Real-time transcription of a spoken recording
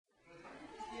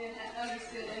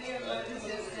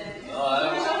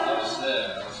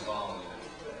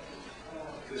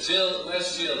Sheila,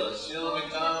 where's Sheila? Sheila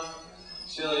McDonald?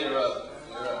 Sheila, you're up.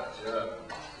 You're up. You're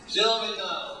up. Sheila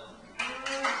McDonald.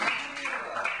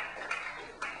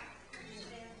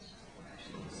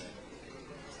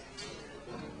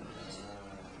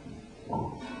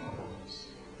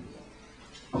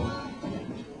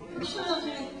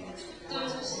 There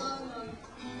was a song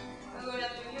I wrote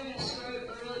after hearing a story,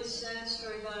 a really sad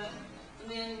story about a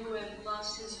man who had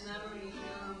lost his memory,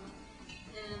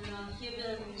 and he had been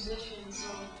a musician, so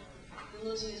in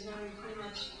losing his memory, pretty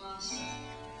much lost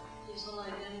his whole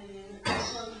identity. And the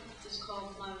song is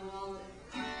called "My Wallet."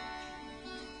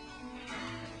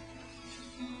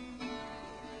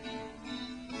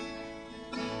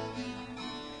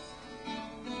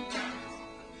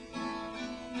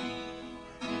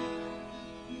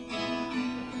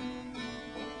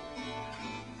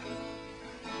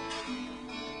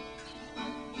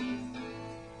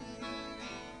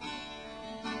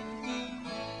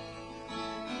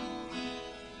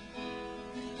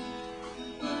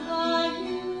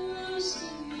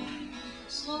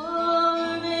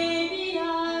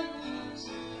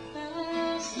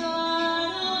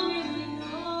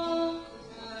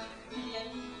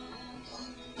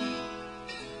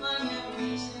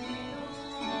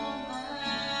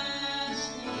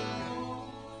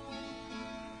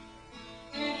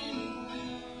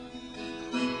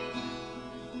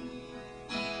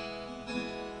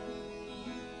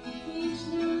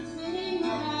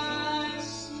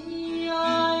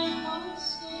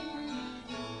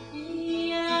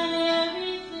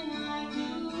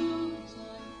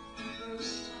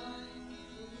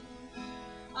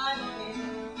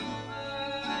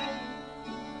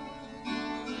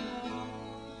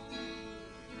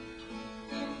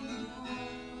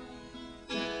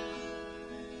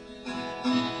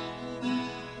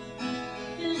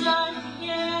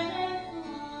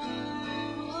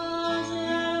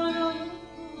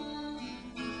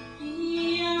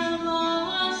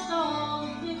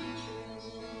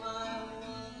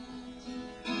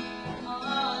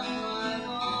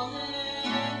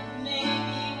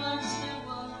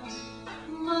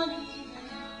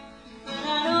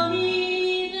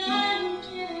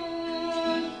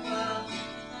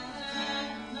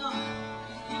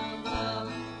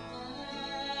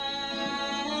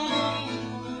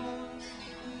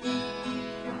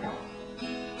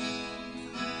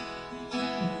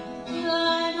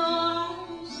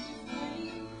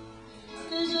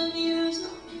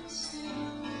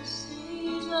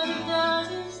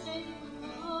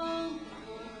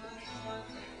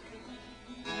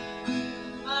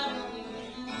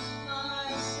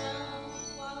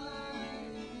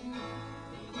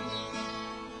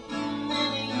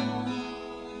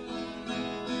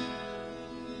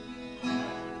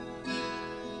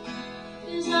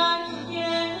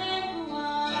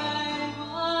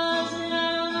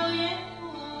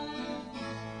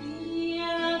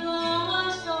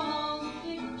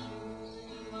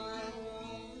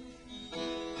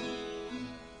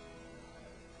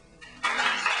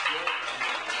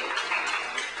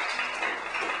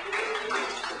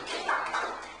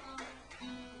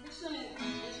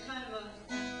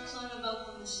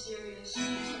 Mysterious.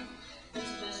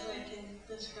 That's the best way I can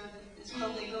describe it. It's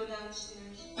called "They Go Downstairs."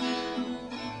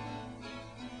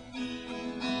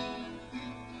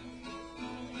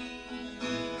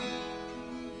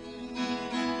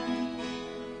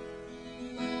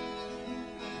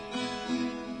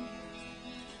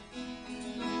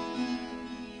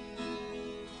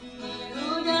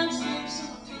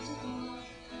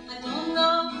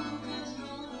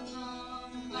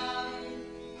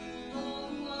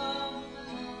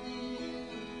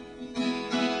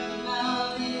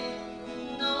 About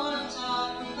it, know what I'm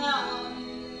talking about.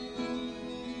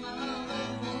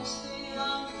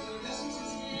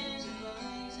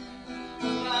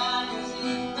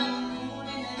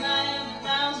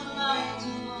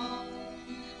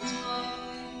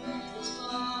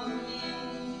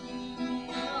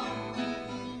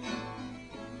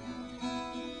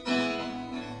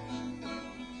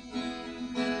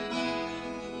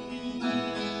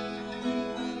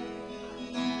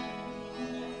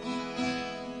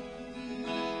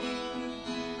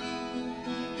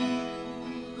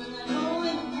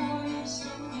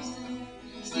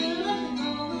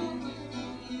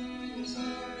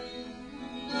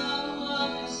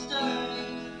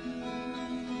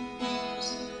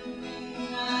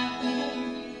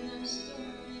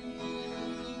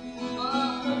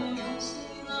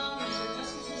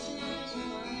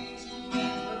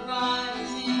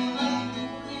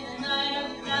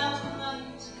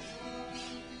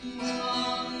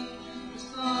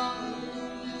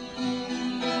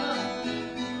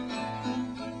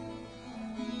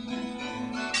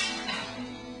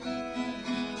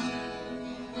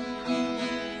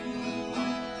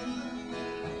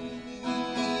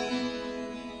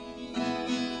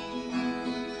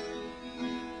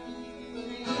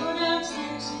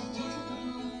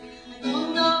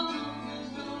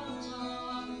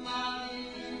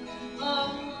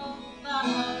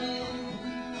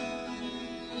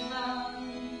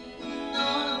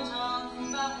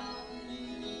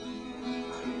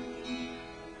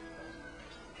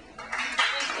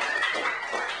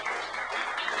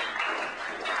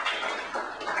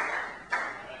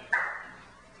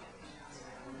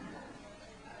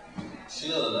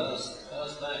 Sheila, that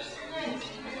was nice.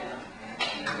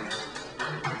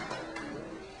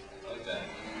 Like that.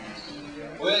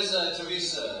 Where's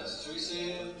Teresa? Is Teresa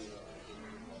here?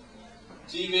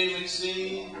 G.B.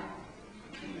 McSee?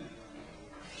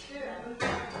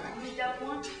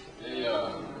 There you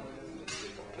are.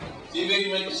 G.B.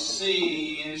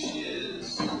 McSee, here she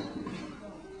is. The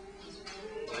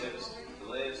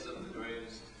latest of the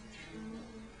greatest.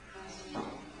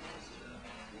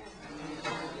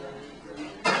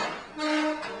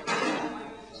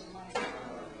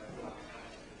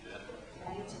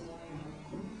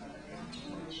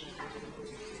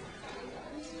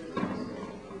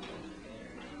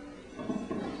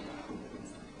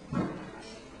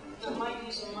 I might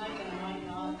use a mic and I might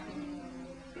not.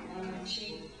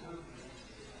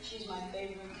 She's my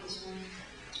favorite, this one.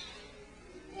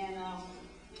 And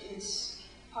it's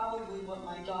probably what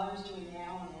my daughter's doing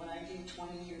now and what I did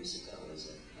 20 years ago as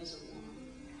a woman.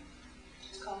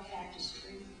 It's called Cactus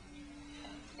Tree.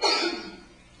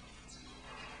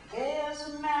 There's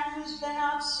a man who's been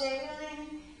out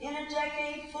sailing in a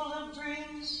decade full of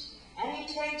dreams, and he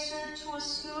takes her to a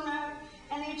schooner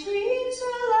and he treats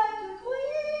her like a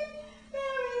queen,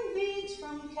 bearing beads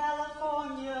from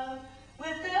California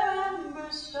with their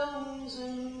amber stones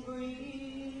and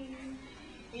green.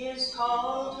 He has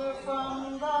called her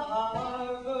from the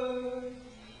harbor,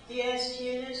 he has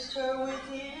kissed her with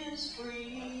his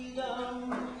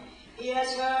freedom, he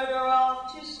has heard her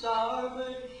off to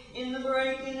starboard in the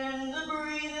breaking and the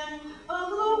breathing of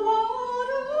the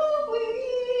water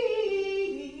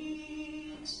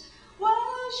weeds,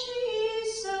 while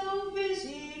she's so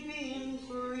busy being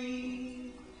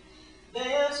free.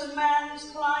 There's a man who's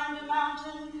climbed a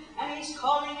mountain and he's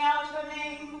calling out her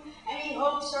name, and he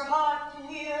hopes her heart can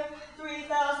hear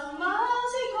 3,000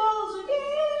 miles he calls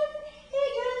again. He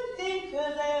can think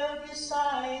her there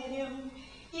beside him,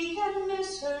 he can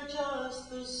miss her just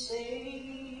the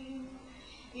same.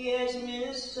 He has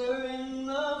missed her in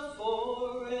the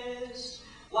forest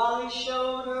while he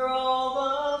showed her all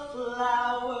the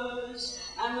flowers,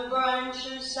 and the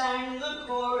branches sang the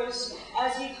chorus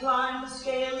as he climbed the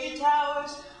scaly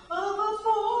towers of a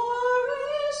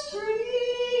forest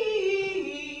tree,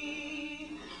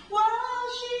 while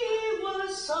she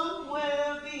was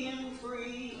somewhere being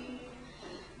free.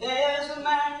 There's a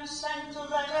man who sent a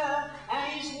letter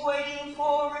and he's waiting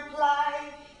for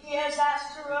reply. He has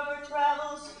asked her of her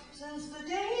travels since the day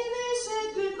they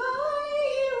said goodbye.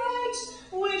 He writes,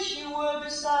 wish you were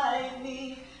beside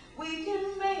me, we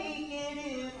can make it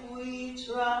if we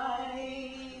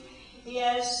try. He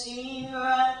has seen her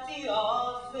at the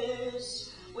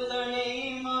office with her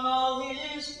name on all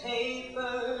his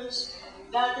papers,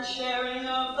 that the sharing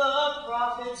of the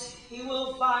profits, he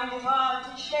will find it hard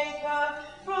to shake her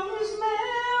from his memory.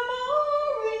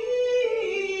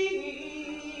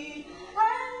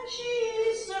 And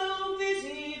she's so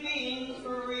busy being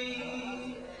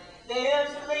free. There's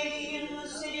a lady in the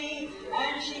city,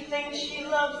 and she thinks she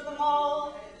loves them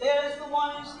all. There's the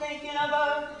one who's thinking of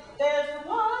her. There's the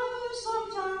one who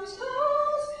sometimes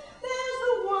calls. There's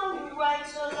the one who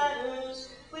writes her letters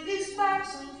with his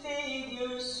facts and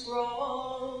figures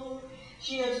scrawled.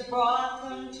 She has brought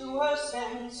them to her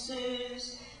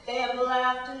senses. They have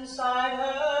laughed inside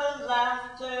her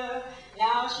laughter.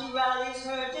 Now she rallies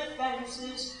her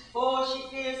defenses, for she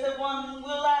fears that one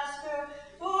will ask her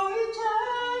for eternity.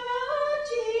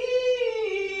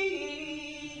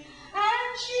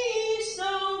 And she's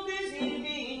so busy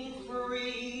being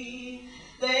free.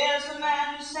 There's a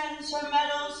man who sends her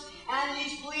medals, and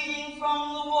he's bleeding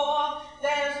from the war.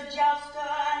 There's a jouster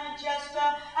and a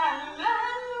jester, and a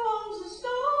man who owns a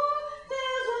store.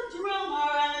 There's a drummer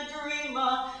and a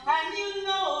dreamer, and you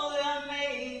know there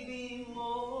may be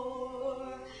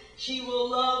more. She will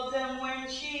love them when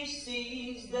she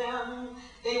sees them.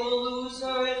 They will lose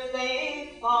her if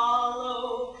they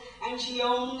follow, and she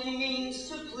only means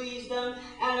to please them,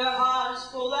 and her heart is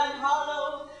full and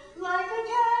hollow